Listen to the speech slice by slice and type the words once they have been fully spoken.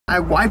I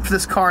wiped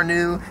this car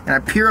new and I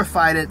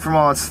purified it from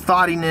all its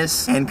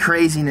thoughtiness and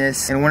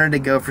craziness and wanted to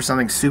go for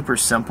something super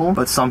simple,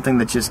 but something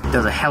that just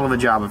does a hell of a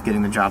job of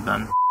getting the job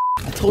done.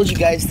 I told you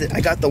guys that I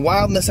got the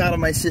wildness out of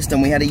my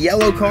system. We had a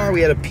yellow car,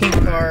 we had a pink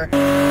car.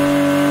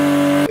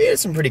 We had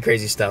some pretty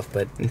crazy stuff,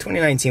 but in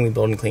 2019 we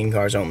build and clean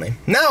cars only.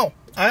 Now,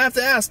 I have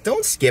to ask,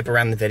 don't skip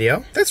around the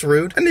video. That's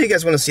rude. I know you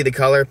guys want to see the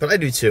color, but I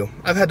do too.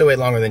 I've had to wait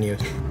longer than you.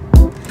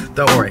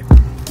 Don't worry,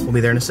 we'll be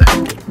there in a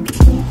second.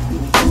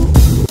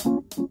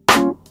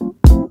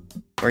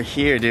 We're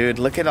here, dude.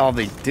 Look at all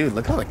the,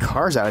 look at all the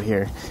cars out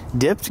here.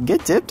 Get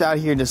dipped out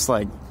here just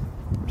like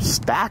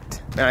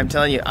stacked. Man, I'm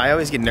telling you, I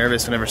always get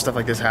nervous whenever stuff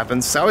like this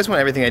happens. So I always want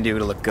everything I do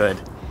to look good.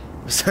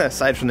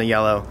 Aside from the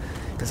yellow,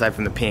 aside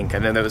from the pink. I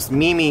know that was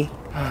Mimi.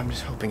 Oh, I'm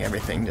just hoping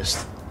everything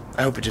just,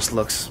 I hope it just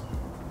looks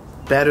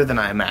better than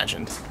I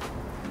imagined.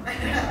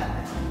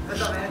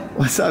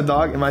 What's up,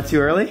 dog? Am I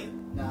too early?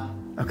 No.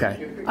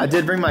 Okay. I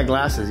did bring my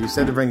glasses. You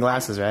said to bring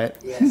glasses, right?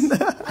 Yes.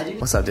 I do.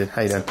 What's up, dude?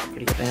 How you doing?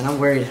 Pretty good, man. I'm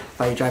worried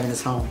about you driving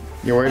this home.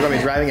 You're worried about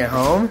me driving it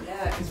home?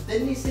 Yeah, because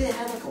didn't you say it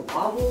had like a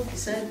wobble, you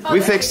said?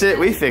 We fixed it.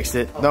 We fixed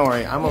it. Don't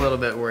worry. I'm a little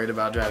bit worried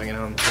about driving it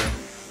home, too.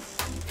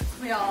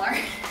 We all are.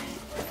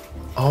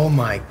 Oh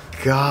my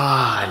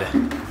God.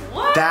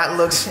 What? That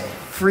looks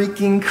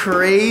freaking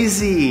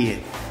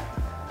crazy.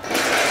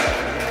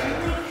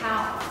 Holy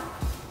cow.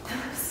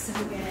 That looks so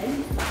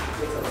good.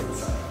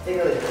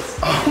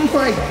 Oh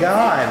my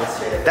God.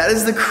 That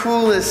is the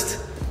coolest.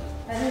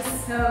 That is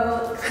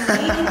so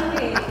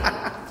clean.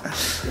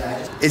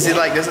 Is it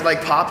like, does it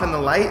like pop in the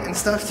light and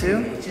stuff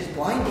too? It's just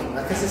blinding,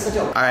 because it's such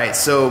a... Alright,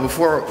 so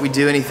before we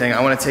do anything, I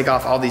want to take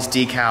off all these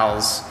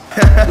decals.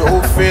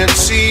 No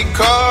fancy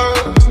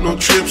cars, no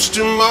trips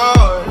to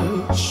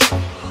Mars.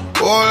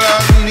 All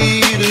I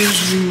need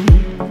is you.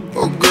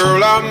 Oh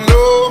girl, I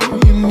know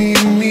you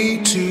need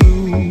me too.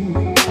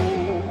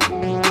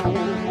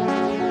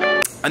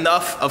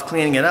 Enough of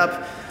cleaning it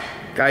up.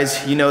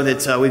 Guys, you know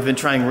that we've been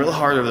trying real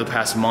hard over the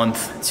past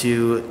month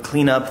to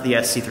clean up the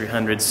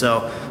SC300,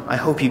 so I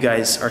hope you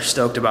guys are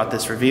stoked about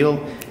this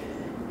reveal.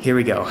 Here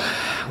we go.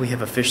 We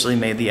have officially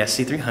made the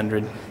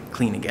SC300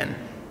 clean again.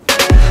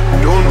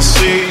 Don't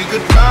say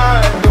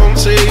goodbye, don't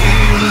say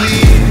you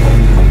leave.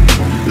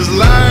 This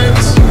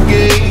life's a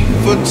game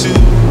for two.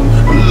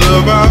 The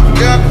love I've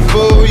got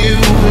for you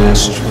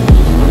is true.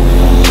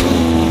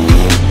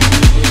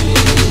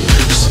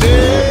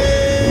 Stay.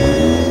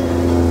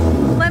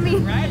 Let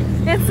me.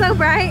 It's so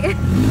bright.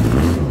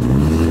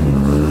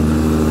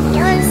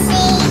 Don't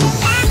say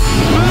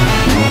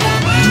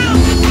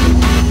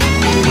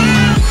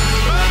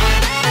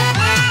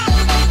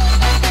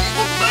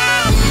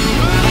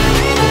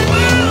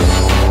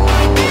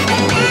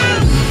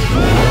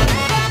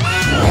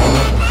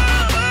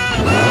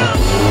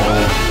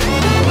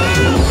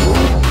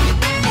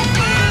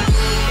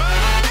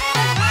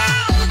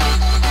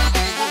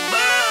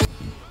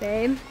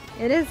Babe,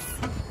 it is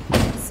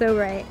so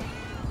bright.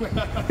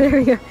 There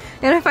we go.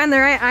 Gotta find the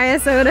right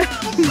ISO to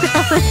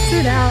balance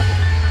it out.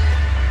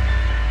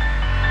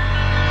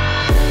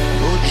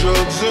 No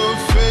drugs or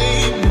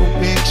fame, no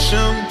big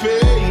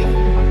champagne.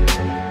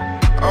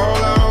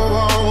 All I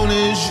want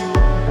is you.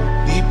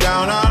 Deep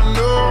down I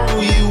know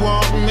you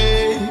want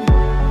me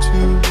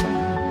to.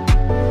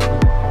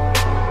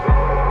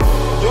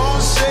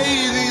 Don't say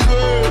these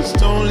words,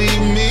 don't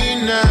leave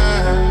me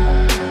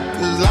now.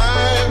 'Cause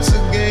life's a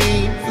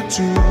game for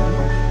two.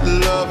 The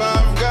love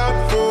I've got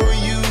for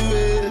you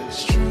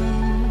is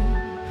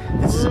true.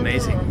 This is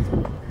amazing.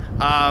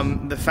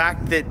 The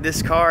fact that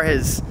this car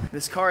has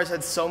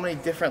had so many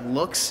different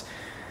looks,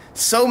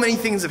 so many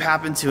things have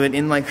happened to it,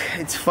 and like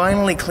it's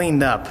finally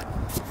cleaned up.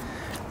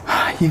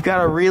 You've got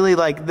to really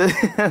like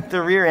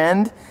the rear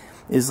end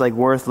is like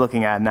worth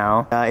looking at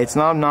now. It's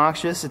not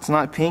obnoxious, it's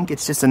not pink,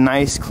 it's just a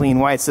nice clean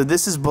white. So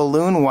this is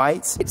balloon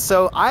white.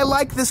 So I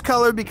like this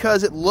color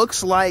because it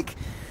looks like,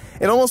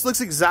 it almost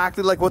looks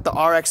exactly like what the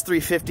RX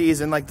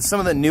 350s and like some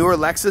of the newer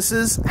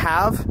Lexuses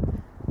have.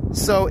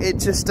 So it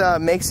just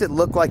makes it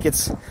look like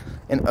it's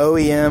an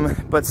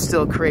OEM, but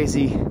still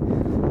crazy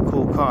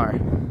cool car.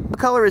 What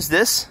color is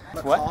this?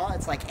 Macaw, what?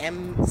 It's like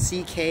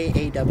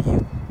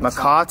MCKAW.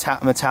 Macaw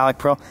metallic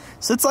pearl.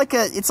 So it's like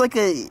a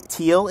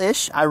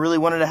teal-ish. I really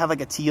wanted to have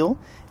like a teal.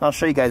 And I'll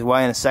show you guys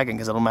why in a second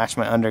because it'll match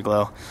my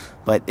underglow.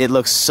 But it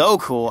looks so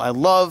cool. I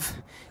love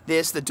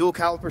this. The dual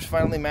calipers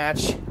finally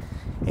match.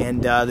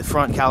 And the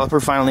front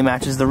caliper finally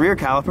matches the rear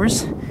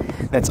calipers.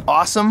 That's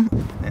awesome.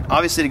 And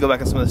obviously to go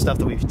back on some of the stuff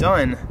that we've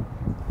done,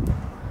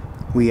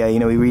 we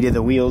redid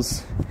the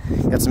wheels.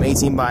 Got some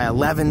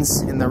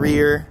 18x11s in the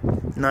rear,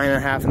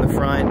 9.5 in the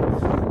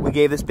front. We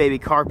gave this baby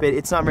carpet.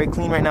 It's not very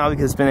clean right now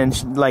because it's been in,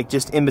 like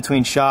just in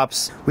between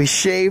shops. We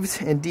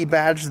shaved and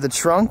debadged the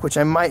trunk, which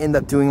I might end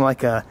up doing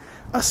like a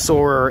a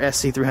Soarer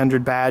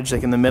SC300 badge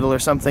like in the middle or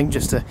something,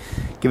 just to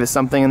give it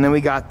something. And then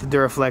we got the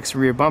Duraflex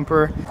rear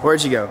bumper.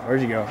 Where'd you go?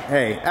 Where'd you go?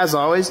 Hey, as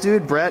always,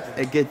 dude, Brett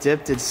at Get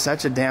Dipped did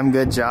such a damn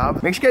good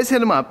job. Make sure you guys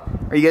hit him up.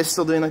 Are you guys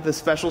still doing like the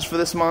specials for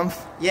this month?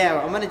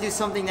 Yeah, I'm gonna do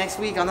something next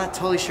week. I'm not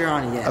totally sure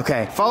on it yet.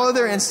 Okay, follow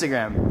their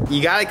Instagram.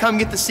 You gotta come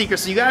get the secret.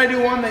 So you gotta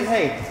do one that,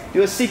 hey,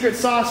 do a secret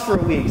sauce for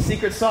a week.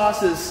 Secret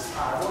sauce is...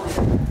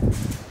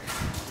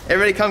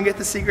 Everybody come get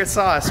the secret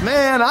sauce.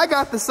 Man, I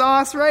got the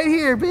sauce right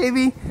here,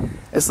 baby.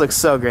 This looks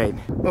so great.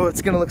 Oh,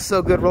 it's gonna look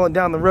so good rolling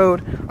down the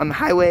road on the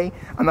highway.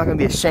 I'm not gonna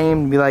be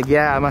ashamed and be like,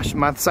 yeah,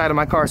 my side of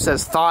my car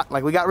says thought.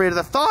 Like, we got rid of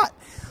the thought.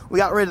 We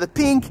got rid of the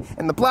pink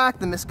and the black,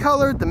 the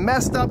miscolored, the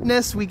messed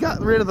upness. We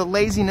got rid of the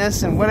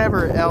laziness and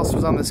whatever else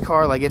was on this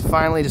car. Like, it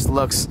finally just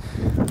looks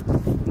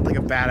like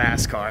a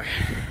badass car.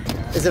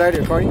 Is it already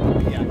recording?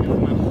 Yeah, I got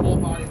my whole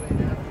body weight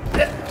down.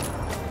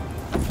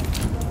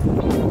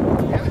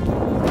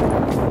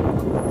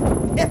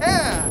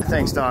 Yeah!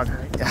 Thanks, dog. All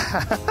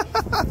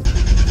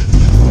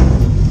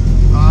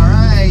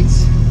right.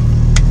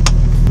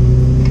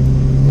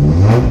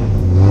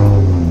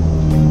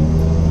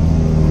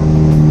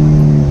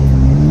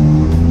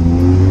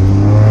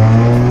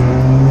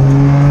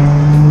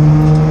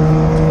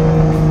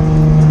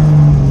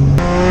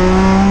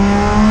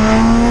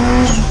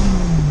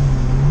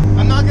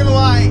 I'm not gonna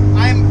lie,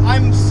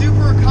 I'm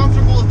super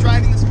comfortable with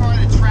driving this car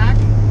at a track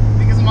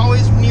because I'm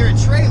always near a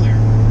trailer.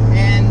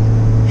 And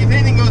if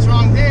anything goes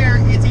wrong there,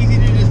 it's easy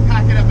to just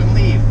pack it up and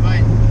leave.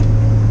 But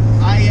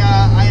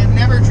I have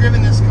never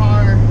driven this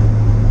car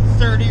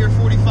 30 or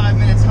 45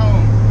 minutes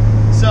home.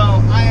 So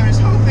I am just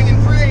hoping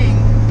and praying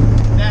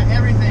that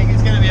everything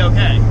is gonna be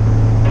okay.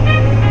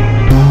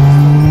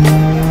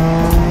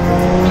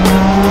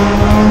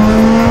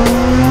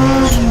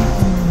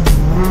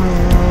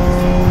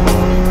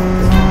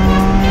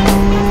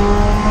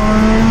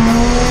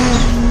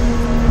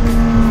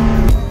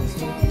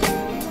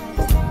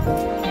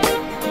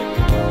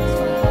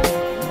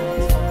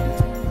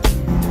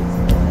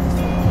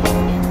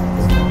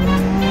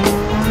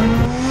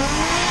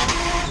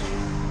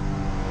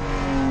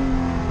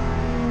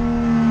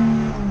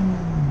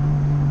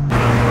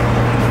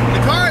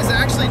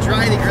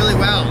 Really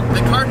well.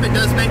 The carpet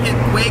does make it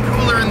way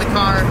cooler in the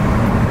car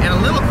and a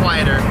little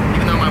quieter,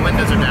 even though my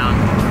windows are down.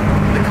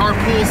 The car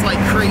pulls like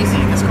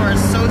crazy. This car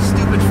is so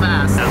stupid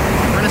fast.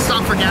 We're gonna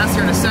stop for gas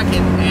here in a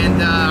second,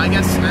 and I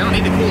guess I don't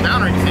need to cool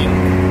down or anything.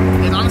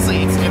 And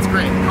honestly, it's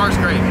great. The car's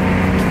great.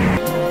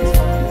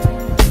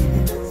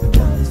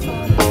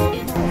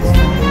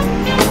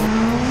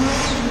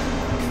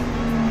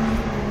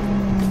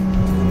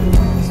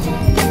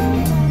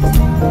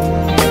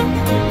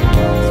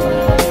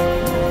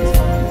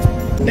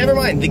 Never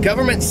mind, the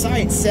government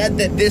site said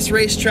that this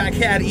racetrack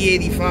had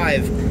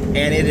E85,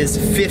 and it is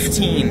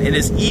 15. It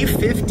is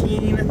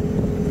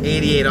E15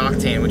 88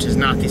 octane, which is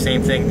not the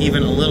same thing,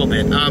 even a little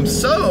bit.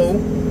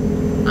 So,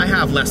 I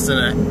have less than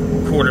a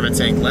quarter of a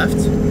tank left,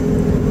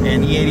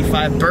 and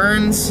E85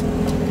 burns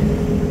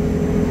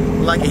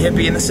like a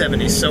hippie in the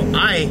 70s, so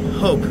I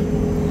hope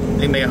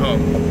they make it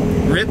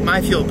home. Rip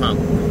my fuel pump.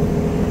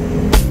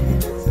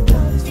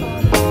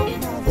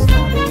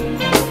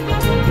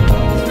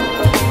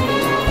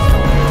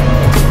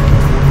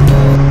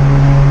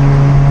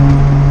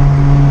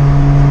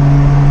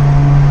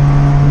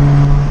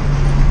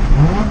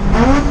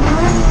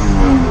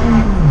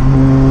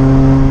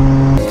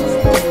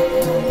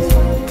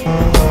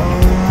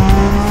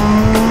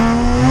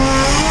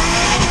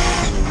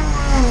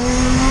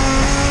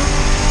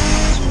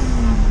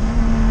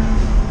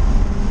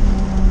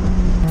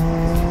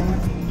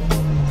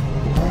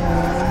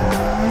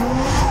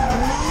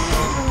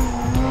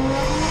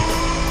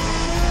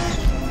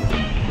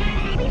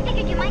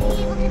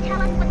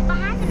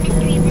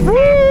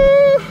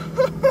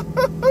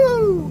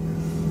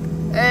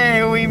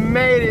 Hey, we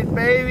made it,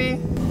 baby.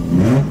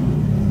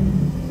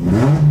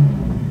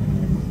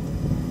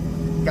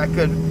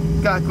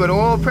 Got good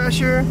oil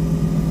pressure.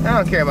 I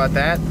don't care about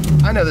that.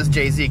 I know this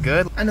Jay-Z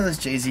good. I know this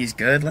Jay-Z's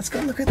good. Let's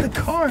go look at the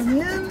car,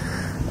 man.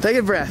 Take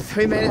a breath.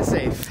 We made it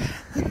safe.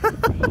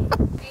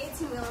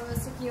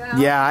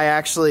 Yeah, I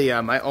actually,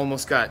 I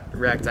almost got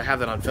wrecked. I have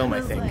that on film,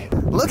 I think.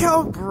 Look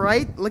how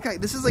bright. Look how,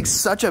 this is like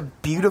such a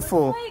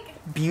beautiful,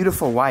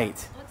 beautiful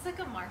white. Looks like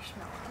a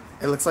marshmallow.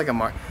 It looks like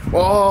a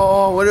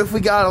oh, what if we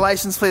got a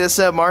license plate that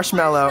said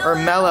marshmallow or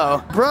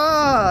mellow?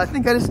 Bruh, I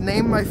think I just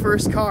named my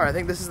first car. I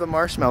think this is the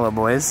marshmallow,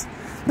 boys.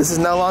 This is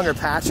no longer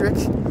Patrick.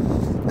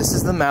 This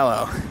is the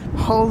mellow.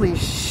 Holy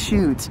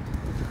shoot.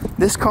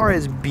 This car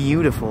is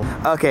beautiful.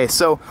 Okay,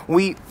 so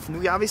we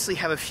obviously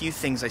have a few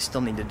things I still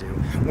need to do.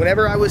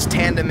 Whenever I was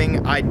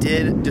tandeming, I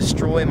did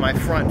destroy my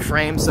front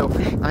frame, so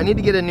I need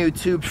to get a new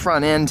tubed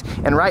front end,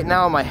 and right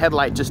now my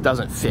headlight just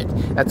doesn't fit.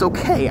 That's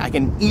okay, I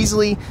can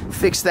easily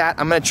fix that.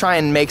 I'm gonna try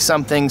and make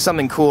something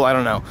cool, I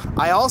don't know.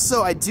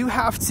 I do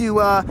have to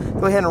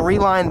go ahead and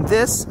reline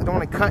this. I don't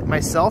wanna cut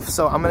myself,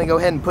 so I'm gonna go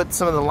ahead and put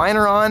some of the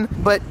liner on,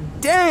 but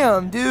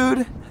damn,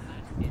 dude.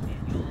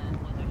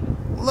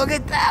 Look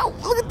at that.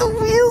 Look at the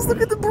wheels.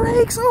 Look at the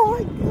brakes. Oh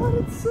my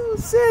god, it's so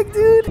sick,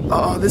 dude.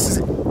 Oh,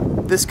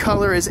 this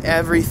color is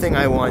everything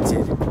I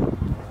wanted.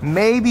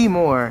 Maybe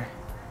more.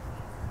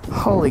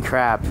 Holy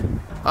crap.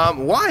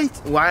 White.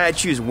 Why I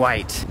choose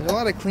white? There's a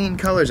lot of clean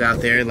colors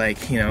out there.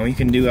 Like, you know, you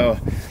can do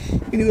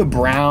a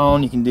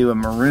brown. You can do a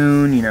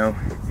maroon. You know,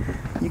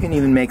 you can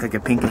even make like a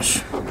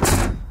pinkish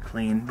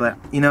clean. But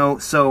you know,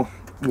 so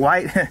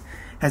white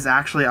has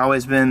actually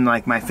always been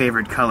like my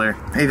favorite color,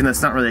 even though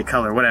it's not really a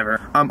color, whatever.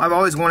 I've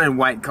always wanted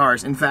white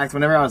cars. In fact,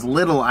 whenever I was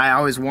little, I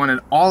always wanted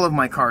all of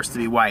my cars to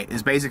be white.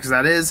 As basic as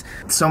that is,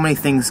 so many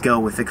things go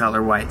with the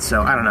color white.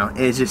 So I don't know,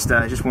 it's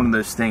just one of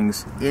those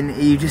things, and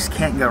you just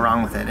can't go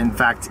wrong with it. In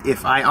fact,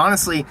 if I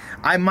honestly,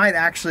 I might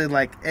actually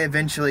like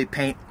eventually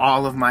paint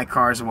all of my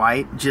cars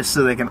white just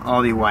so they can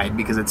all be white,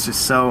 because it's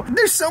just so,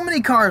 there's so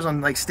many cars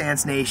on like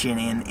Stance Nation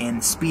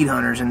and Speed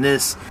Hunters and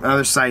this and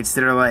other sites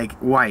that are like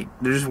white.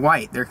 They're just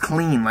white. They're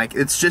clean. Like,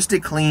 it's just a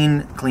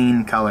clean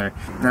color.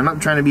 And I'm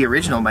not trying to be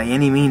original by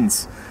any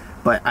means,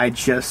 but I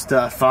just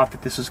thought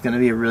that this was going to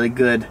be a really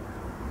good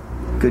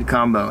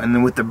combo. And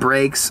then with the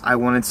brakes, I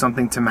wanted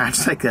something to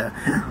match like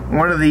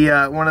one of the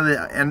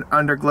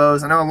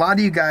underglows. I know a lot of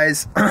you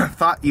guys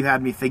thought you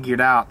had me figured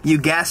out. You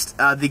guessed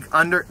the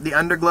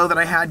underglow that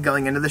I had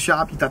going into the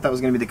shop. You thought that was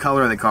going to be the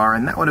color of the car,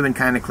 and that would have been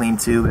kind of clean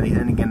too. But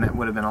then again, that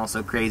would have been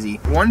also crazy.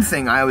 One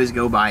thing I always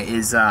go by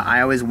is I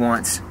always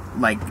want,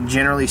 like,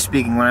 generally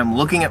speaking, when I'm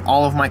looking at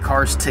all of my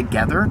cars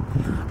together,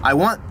 I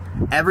want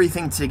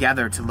everything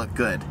together to look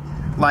good.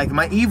 Like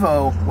my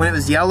Evo, when it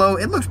was yellow,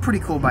 it looked pretty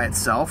cool by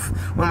itself.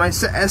 When my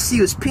SC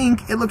was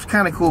pink, it looked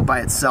kind of cool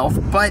by itself.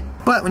 But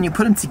when you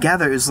put them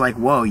together, it's like,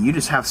 whoa, you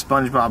just have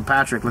SpongeBob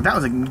Patrick. Like, that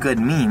was a good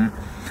meme.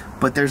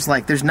 But there's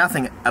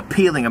nothing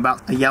appealing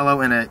about a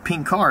yellow and a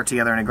pink car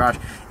together in a garage.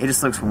 It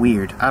just looks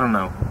weird. I don't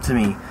know, to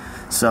me.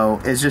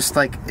 So it's just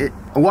like,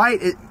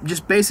 white, it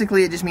just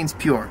basically, it just means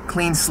pure,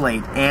 clean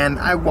slate. And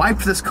I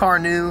wiped this car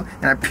new,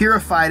 and I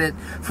purified it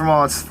from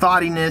all its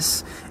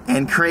thoughtiness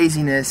and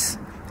craziness,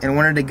 and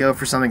wanted to go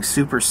for something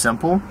super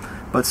simple,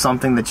 but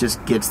something that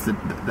just gets the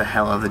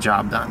hell of the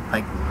job done.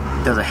 Like,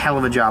 does a hell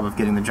of a job of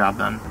getting the job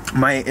done.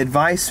 My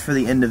advice for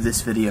the end of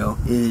this video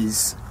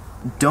is,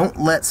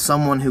 don't let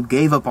someone who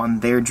gave up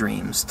on their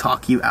dreams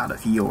talk you out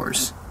of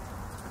yours.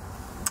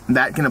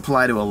 That can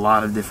apply to a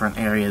lot of different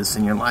areas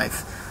in your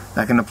life.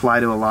 That can apply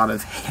to a lot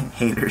of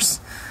haters,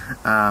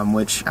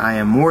 which I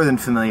am more than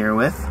familiar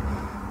with.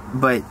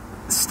 But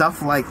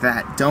stuff like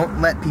that,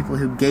 don't let people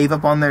who gave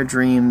up on their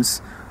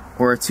dreams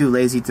or are too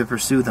lazy to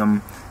pursue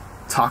them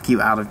talk you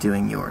out of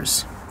doing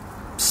yours.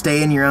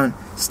 Stay in your own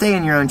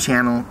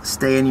channel,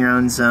 stay in your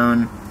own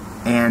zone,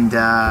 and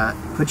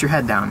put your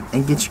head down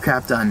and get your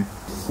crap done.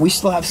 We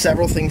still have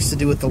several things to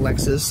do with the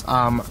Lexus.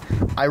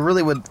 I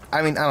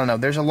don't know,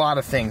 there's a lot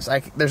of things.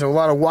 There's a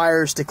lot of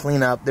wires to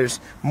clean up. There's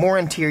more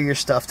interior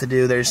stuff to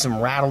do. There's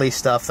some rattly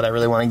stuff that I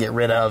really want to get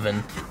rid of,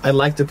 and I'd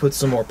like to put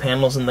some more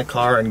panels in the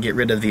car and get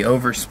rid of the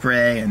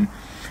overspray. And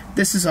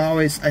this is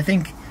always, I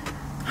think,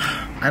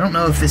 I don't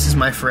know if this is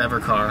my forever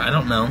car. I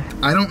don't know.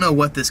 I don't know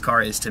what this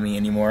car is to me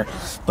anymore,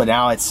 but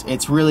now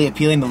it's really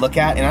appealing to look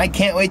at, and I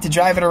can't wait to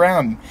drive it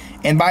around.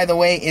 And by the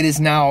way, it is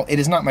not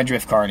my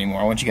drift car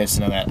anymore. I want you guys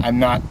to know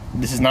that.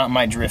 This is not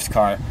my drift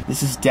car.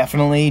 This is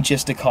definitely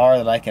just a car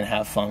that I can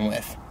have fun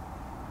with.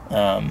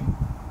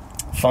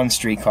 Fun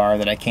street car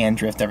that I can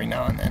drift every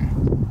now and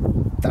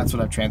then. That's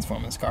what I've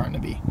transformed this car into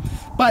be.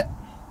 But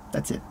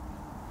that's it.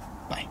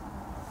 Bye.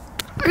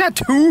 I got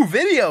 2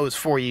 videos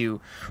for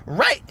you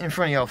right in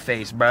front of your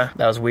face, bruh.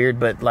 That was weird,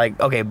 but like,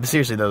 okay, but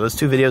seriously though, those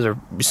 2 videos are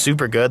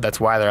super good. That's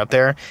why they're up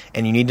there,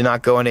 and you need to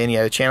not go into any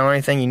other channel or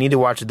anything. You need to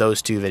watch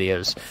those 2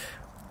 videos.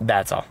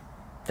 That's all.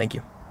 Thank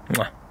you.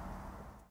 Mwah.